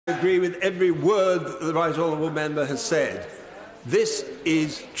agree with every word that the Right Honourable Member has said. This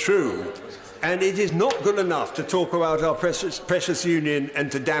is true. And it is not good enough to talk about our precious union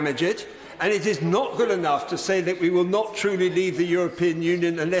and to damage it. And it is not good enough to say that we will not truly leave the European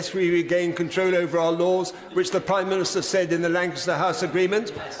Union unless we regain control over our laws, which the Prime Minister said in the Lancaster House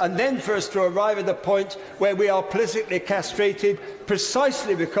Agreement, and then for us to arrive at a point where we are politically castrated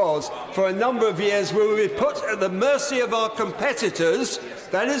precisely because for a number of years we will be put at the mercy of our competitors.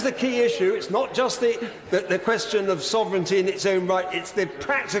 That is the key issue. It's not just the question of sovereignty in its own right, it's the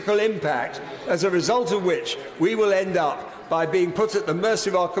practical impact as a result of which we will end up by being put at the mercy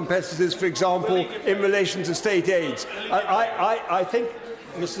of our competitors, for example, in relation to state aids. I think,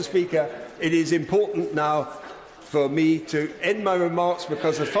 Mr. Speaker, it is important now for me to end my remarks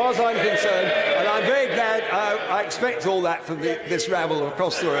because, as far as I'm concerned, and I'm very glad, I expect all that from this rabble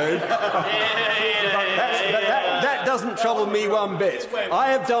across the road, but that doesn't trouble me one bit.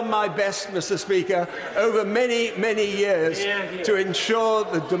 I have done my best, Mr. Speaker, over many, many years to ensure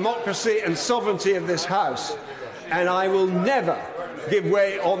the democracy and sovereignty of this House. And I will never give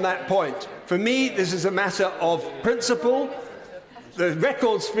way on that point. For me, this is a matter of principle. The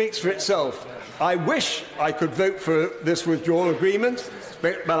record speaks for itself. I wish I could vote for this withdrawal agreement,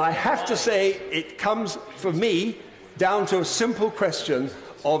 but I have to say it comes, for me, down to a simple question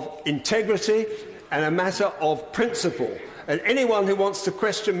of integrity and a matter of principle. And anyone who wants to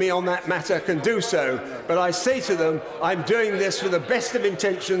question me on that matter can do so. But I say to them, I'm doing this for the best of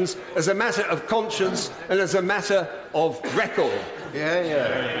intentions, as a matter of conscience and as a matter of record.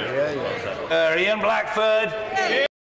 Ian Blackford.